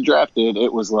she got drafted,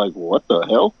 it was like, what the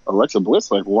hell? Alexa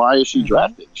Bliss? Like, why is she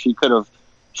drafted? She could have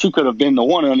been the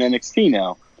one on NXT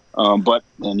now. But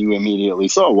then you immediately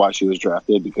saw why she was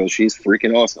drafted, because she's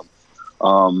freaking awesome.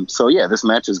 So yeah, this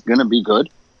match is gonna be good.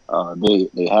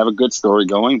 They have a good story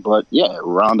going, but yeah,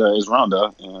 Ronda is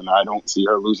Ronda, and I don't see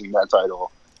her losing that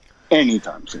title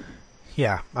anytime soon.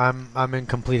 Yeah, I'm in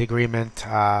complete agreement.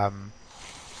 And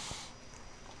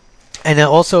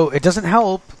it doesn't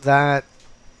help that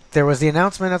there was the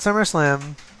announcement at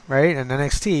SummerSlam, right, and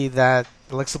NXT, that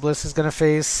Alexa Bliss is going to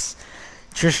face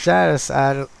Trish Stratus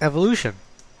at Evolution.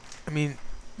 I mean,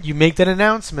 you make that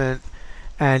announcement,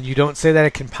 and you don't say that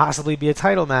it can possibly be a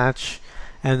title match,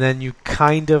 and then you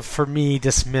kind of, for me,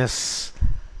 dismiss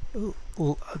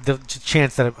the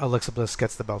chance that Alexa Bliss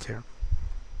gets the belt here.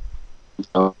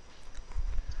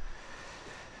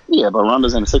 Yeah, but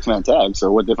Ronda's in a 6-man tag,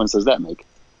 so what difference does that make?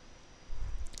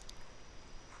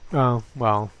 Oh,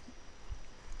 well.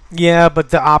 Yeah,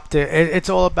 but it's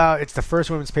all about, it's the first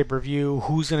women's pay-per-view,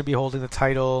 who's going to be holding the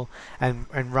title, and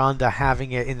Ronda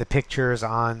having it in the pictures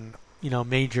on,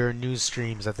 major news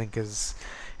streams, I think is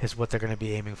what they're going to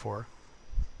be aiming for.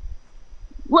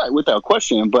 Right, without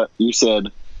question, but you said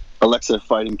Alexa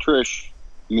fighting Trish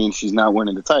means she's not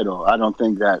winning the title. I don't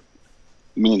think that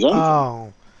means anything.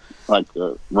 Oh. Like,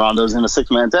 Ronda's in a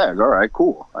 6-man tag. All right,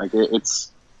 cool. Like,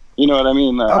 it's, you know what I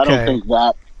mean? Okay. I don't think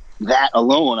that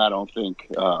alone, I don't think,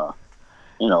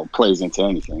 plays into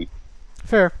anything.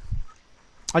 Fair.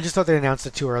 I just thought they announced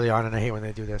it too early on, and I hate when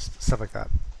they do this, stuff like that.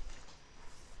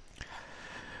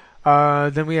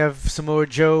 Then we have Samoa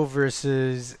Joe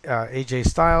versus AJ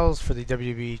Styles for the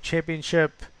WWE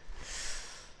Championship.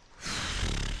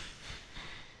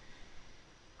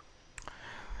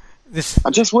 I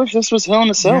just wish this was Hell in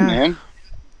a Cell, man.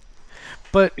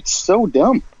 But it's so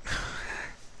dumb.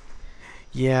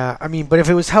 Yeah, I mean, but if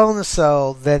it was Hell in a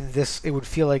Cell, then it would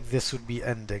feel like this would be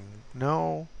ending.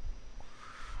 No.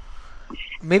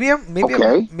 Maybe I'm.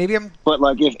 But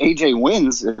like, if AJ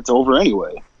wins, it's over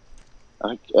anyway.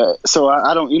 So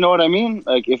I don't. You know what I mean?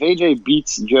 Like, if AJ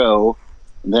beats Joe,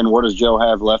 then what does Joe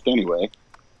have left anyway?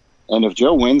 And if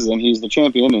Joe wins, then he's the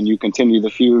champion, and you continue the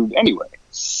feud anyway.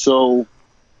 So,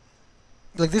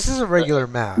 like, this is a regular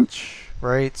match,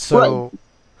 right? So,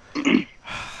 right.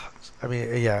 I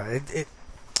mean, yeah. It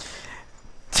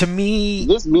to me,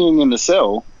 this being in the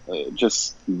cell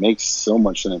just makes so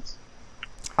much sense.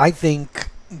 I think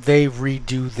they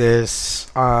redo this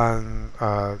on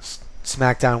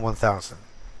SmackDown 1000.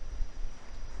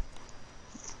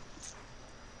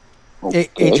 Okay.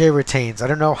 AJ retains. I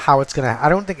don't know how it's gonna. I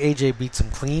don't think AJ beats him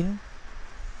clean.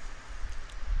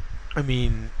 I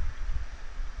mean,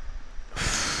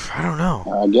 I don't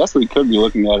know. I guess we could be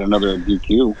looking at another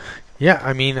DQ. Yeah,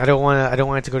 I mean, I don't want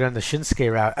it to go down the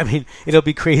Shinsuke route. I mean, it'll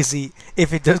be crazy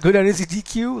if it does go down as a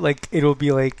DQ. Like, it'll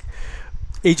be like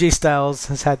AJ Styles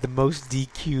has had the most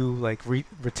DQ, like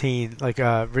retained, like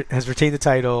has retained the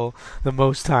title the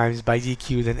most times by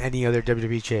DQ than any other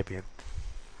WWE champion,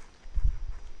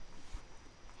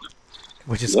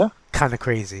 which is kind of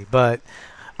crazy. But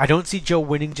I don't see Joe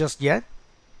winning just yet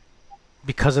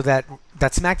because of that.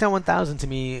 That SmackDown 1000 to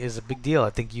me is a big deal. I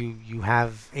think you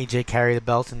have AJ carry the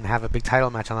belt and have a big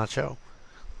title match on that show.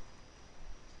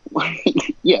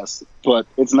 Yes, but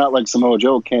it's not like Samoa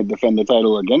Joe can't defend the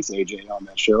title against AJ on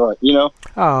that show, you know?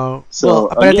 Oh, so, well,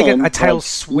 but again, I think a title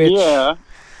switch... Yeah,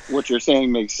 what you're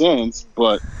saying makes sense,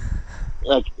 but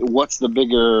like, what's the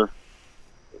bigger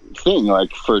thing?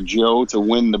 Like, for Joe to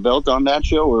win the belt on that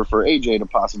show, or for AJ to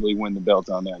possibly win the belt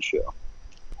on that show?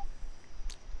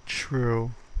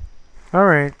 True. All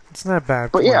right, it's not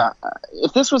bad. But yeah,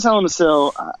 if this was Hell in a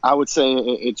Cell, I would say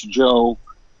it's Joe,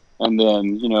 and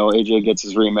then, you know, AJ gets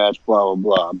his rematch, blah,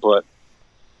 blah, blah. But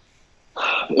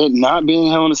it not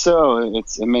being Hell in a Cell,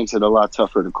 it makes it a lot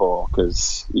tougher to call,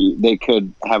 because they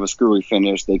could have a screwy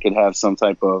finish. They could have some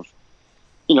type of,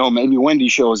 you know, maybe Wendy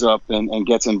shows up and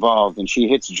gets involved, and she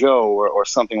hits Joe or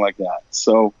something like that.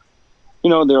 So, you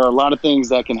know, there are a lot of things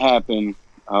that can happen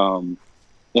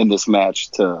in this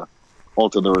match to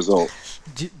alter the result.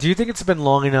 Do you think it's been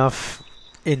long enough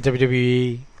in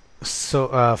WWE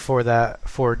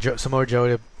for Samoa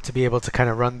Joe to be able to kind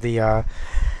of run the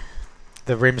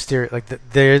Rey Mysterio, like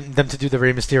them to do the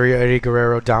Rey Mysterio Eddie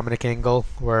Guerrero Dominic angle,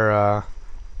 where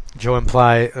Joe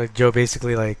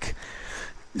basically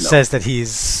says that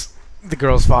he's the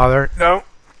girl's father? No,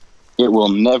 it will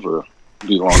never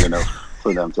be long enough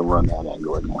for them to run that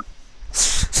angle anymore.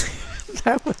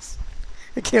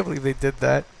 I can't believe they did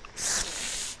that.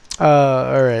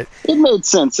 All right. It made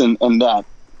sense in that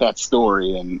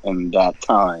story and that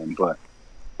time, but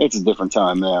it's a different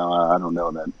time now. I don't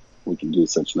know that we can do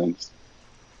such things.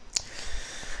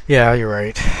 Yeah, you're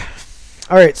right.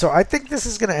 All right, so I think this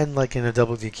is going to end like in a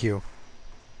double DQ.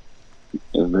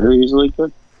 It very easily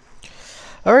could.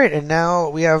 All right, and now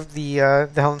we have the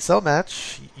Hell in a Cell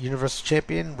match. Universal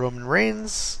Champion Roman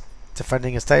Reigns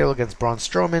defending his title against Braun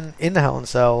Strowman in the Hell in a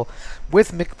Cell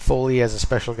with Mick Foley as a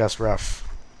special guest ref.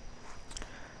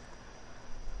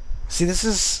 See, this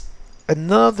is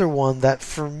another one that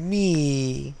for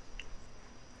me,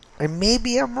 and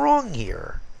maybe I'm wrong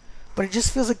here, but it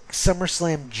just feels like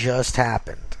SummerSlam just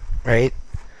happened, right?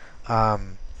 I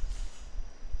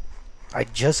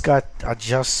just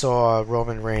saw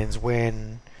Roman Reigns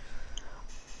win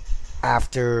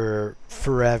after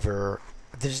forever.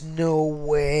 There's no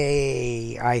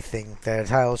way I think that a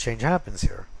title change happens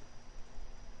here.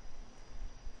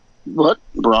 But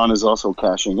Braun is also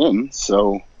cashing in,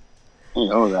 so, you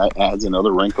know, that adds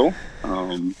another wrinkle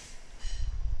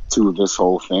to this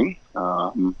whole thing.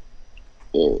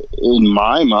 In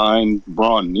my mind,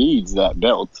 Braun needs that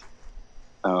belt.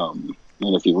 And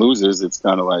if he loses, it's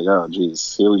kind of like, oh,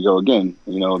 geez, here we go again.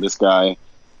 You know, this guy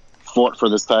fought for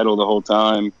this title the whole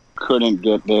time, couldn't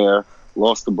get there,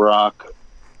 lost to Brock.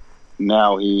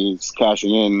 Now he's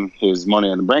cashing in his Money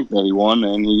in the Bank that he won,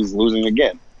 and he's losing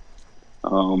again.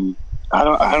 I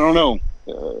don't know.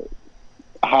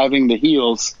 Having the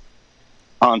heels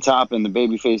on top and the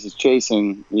baby faces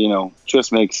chasing, you know,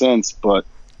 just makes sense. But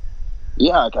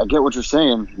yeah, I get what you're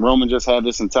saying. Roman just had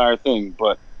this entire thing,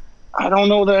 but I don't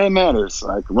know that it matters.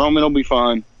 Like, Roman will be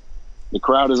fine. The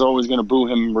crowd is always going to boo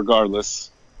him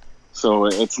regardless, so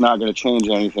it's not going to change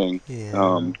anything.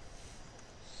 Yeah.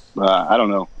 But I don't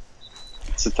know.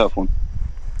 It's a tough one.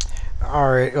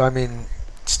 All right. Well, I mean,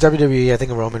 it's WWE. I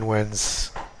think Roman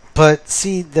wins. But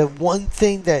see, the one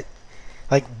thing that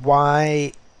Like,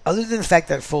 why, other than the fact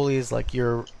that Foley is like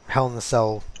your Hell in the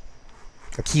Cell,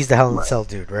 like he's the Hell in the Cell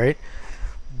dude, right?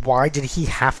 Why did he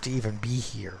have to even be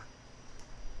here?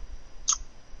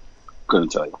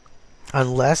 Couldn't tell you.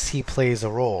 Unless he plays a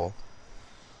role.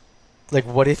 Like,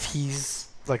 what if he's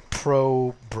like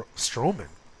pro Strowman?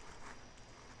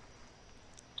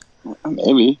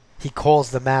 Maybe. He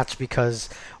calls the match because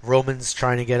Roman's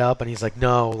trying to get up, and he's like,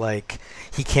 no, like,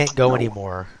 he can't go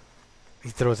anymore. He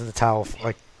throws in the towel.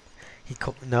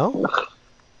 No?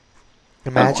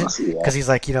 Imagine? Because he's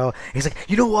like, you know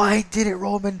why I did it,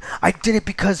 Roman? I did it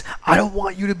because I don't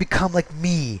want you to become like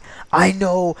me. I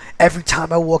know every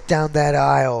time I walk down that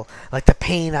aisle, like, the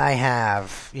pain I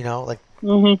have, you know? Like,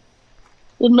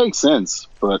 Mm-hmm. It makes sense,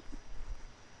 but...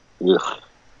 Ugh.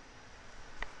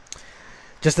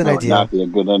 Just an that idea. Would not be a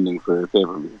good ending for a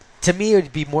pay-per-view. To me, it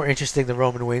would be more interesting than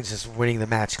Roman Reigns just winning the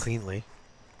match cleanly.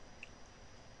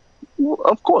 Well,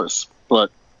 of course,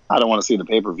 but I don't want to see the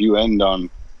pay-per-view end on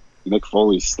Mick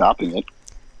Foley stopping it.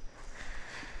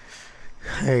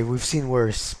 Hey, we've seen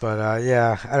worse, but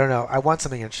yeah, I don't know. I want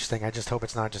something interesting. I just hope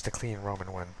it's not just a clean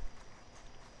Roman win.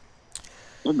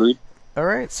 Agreed. All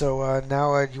right, so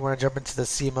now you want to jump into the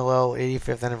CMLL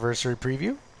 85th anniversary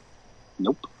preview?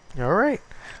 Nope. All right.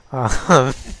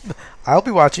 I'll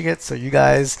be watching it, so you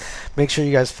guys make sure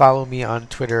you guys follow me on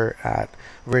Twitter at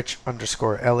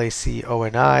Rich_LACONI.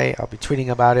 I'll be tweeting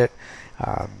about it.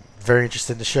 Very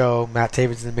interested in the show. Matt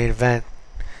Taven's in the main event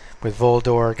with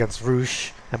Volador against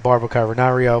Roosh and Barbo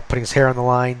Carbonario, putting his hair on the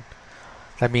line.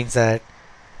 That means that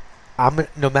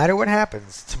no matter what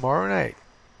happens tomorrow night,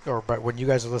 or when you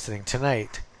guys are listening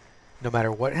tonight, no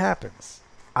matter what happens,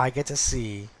 I get to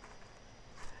see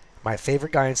my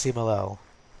favorite guy in CMLL,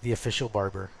 the official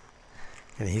barber.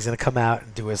 And he's going to come out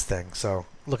and do his thing. So,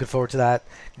 looking forward to that.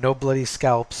 No bloody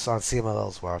scalps on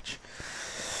CMLL's watch.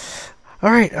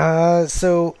 All right,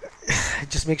 so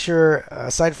just make sure,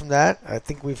 aside from that, I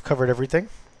think we've covered everything.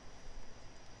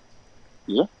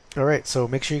 Yeah. All right, so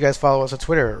make sure you guys follow us on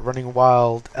Twitter, Running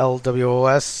Wild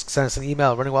LWOS. Send us an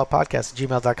email,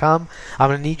 runningwildpodcast@gmail.com. I'm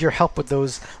going to need your help with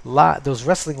those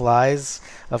wrestling lies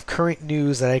of current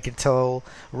news that I can tell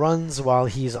Runz while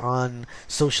he's on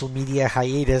social media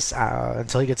hiatus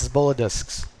until he gets his Bola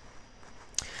discs.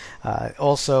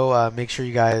 Also, make sure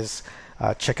you guys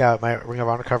check out my Ring of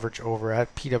Honor coverage over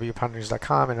at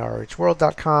pwpioneers.com and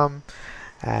rohworld.com.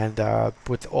 And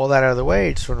with all that out of the way,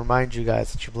 I just want to remind you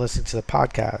guys that you've been listening to the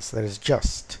podcast that is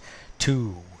just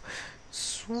too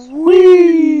sweet.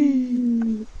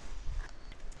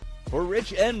 For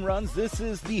Rich and Runz, this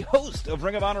is the host of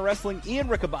Ring of Honor Wrestling, Ian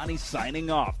Riccaboni, signing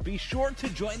off. Be sure to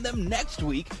join them next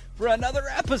week for another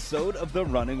episode of the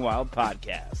Running Wild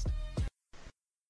Podcast.